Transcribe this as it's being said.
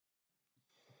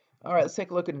All right, let's take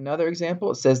a look at another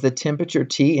example. It says the temperature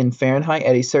T in Fahrenheit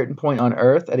at a certain point on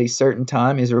Earth at a certain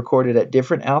time is recorded at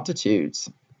different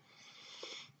altitudes.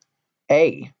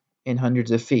 A in hundreds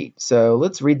of feet. So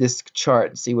let's read this chart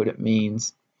and see what it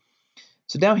means.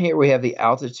 So down here we have the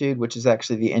altitude, which is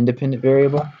actually the independent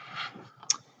variable.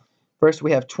 First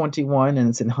we have 21, and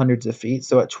it's in hundreds of feet.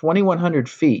 So at 2,100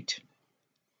 feet,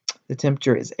 the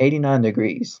temperature is 89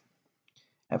 degrees.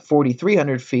 At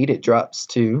 4,300 feet, it drops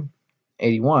to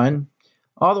 81,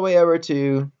 all the way over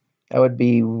to, that would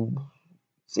be,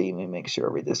 see, let me make sure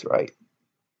I read this right,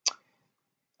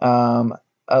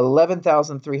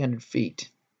 11,300 feet,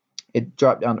 it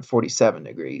dropped down to 47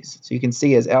 degrees. So you can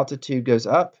see as altitude goes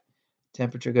up,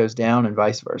 temperature goes down, and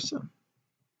vice versa.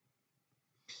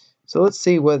 So let's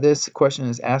see what this question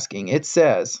is asking. It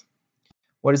says,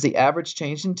 what is the average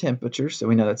change in temperature? So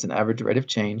we know that's an average rate of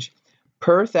change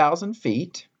per 1,000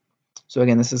 feet. So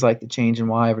again, this is like the change in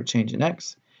y over change in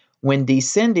x when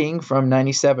descending from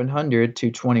 9,700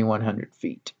 to 2,100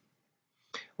 feet.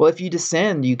 Well, if you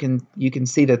descend, you can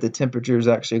see that the temperature is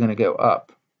actually going to go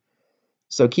up.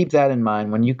 So keep that in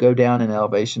mind. When you go down in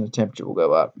elevation, the temperature will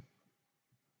go up.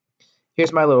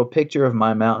 Here's my little picture of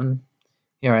my mountain.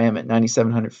 Here I am at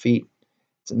 9,700 feet.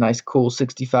 It's a nice cool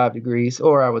 65 degrees,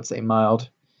 or I would say mild.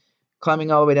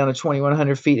 Climbing all the way down to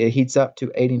 2,100 feet, it heats up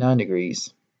to 89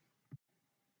 degrees.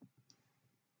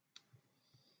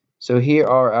 So here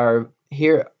are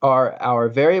our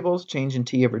variables, change in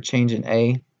T over change in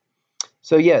A.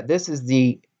 So yeah, this is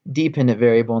the dependent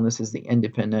variable and this is the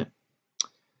independent.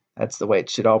 That's the way it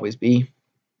should always be.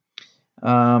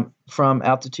 From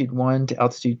altitude 1 to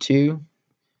altitude 2,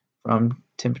 from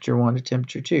temperature 1 to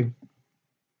temperature 2.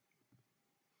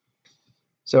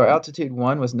 So our altitude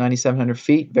 1 was 9,700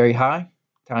 feet, very high.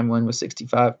 Temperature 1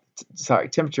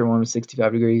 was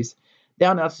 65 degrees.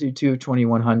 Down altitude 2,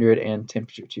 2,100, and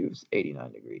temperature 2 is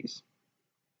 89 degrees.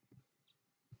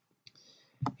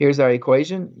 Here's our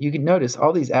equation. You can notice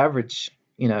all these average,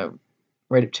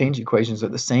 rate of change equations are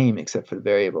the same except for the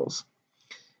variables.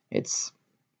 It's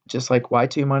just like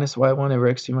y2 minus y1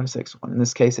 over x2 minus x1. In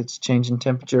this case, it's change in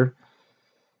temperature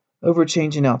over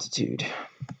change in altitude.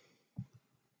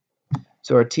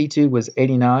 So our T2 was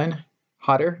 89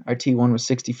 hotter. Our T1 was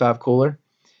 65 cooler.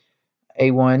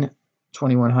 A1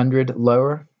 2,100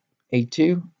 lower.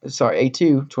 A2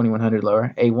 2,100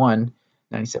 lower. A1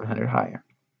 9,700 higher.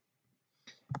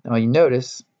 Now you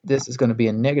notice this is going to be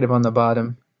a negative on the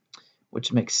bottom,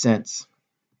 which makes sense.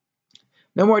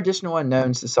 No more additional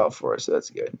unknowns to solve for, so that's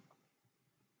good.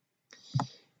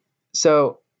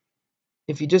 So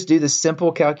if you just do the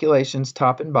simple calculations,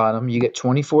 top and bottom, you get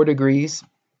 24 degrees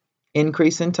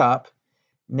increase in top,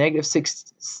 negative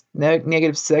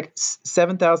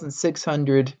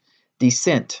 7,600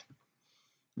 descent.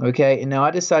 Okay, and now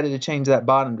I decided to change that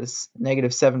bottom to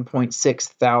negative 7.6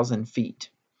 thousand feet.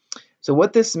 So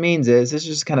what this means is, this is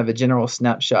just kind of a general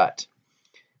snapshot.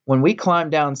 When we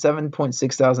climbed down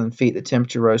 7.6 thousand feet, the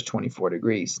temperature rose 24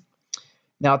 degrees.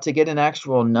 Now to get an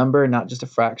actual number, not just a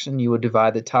fraction, you would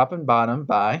divide the top and bottom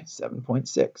by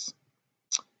 7.6,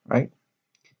 right?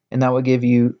 And that would give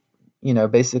you,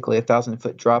 basically a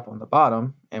 1,000-foot drop on the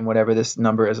bottom, and whatever this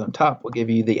number is on top will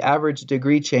give you the average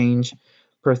degree change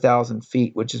per 1,000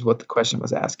 feet, which is what the question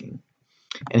was asking.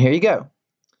 And here you go.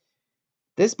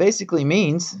 This basically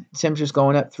means temperature's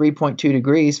going up 3.2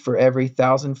 degrees for every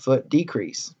 1,000-foot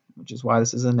decrease, which is why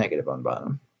this is a negative on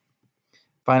bottom.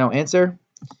 Final answer,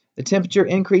 the temperature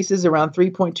increases around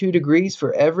 3.2 degrees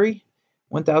for every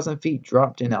 1,000 feet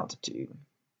dropped in altitude.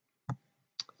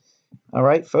 All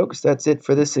right, folks, that's it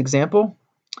for this example.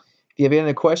 If you have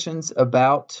any questions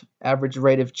about average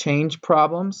rate of change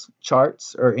problems,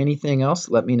 charts, or anything else,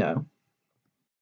 let me know.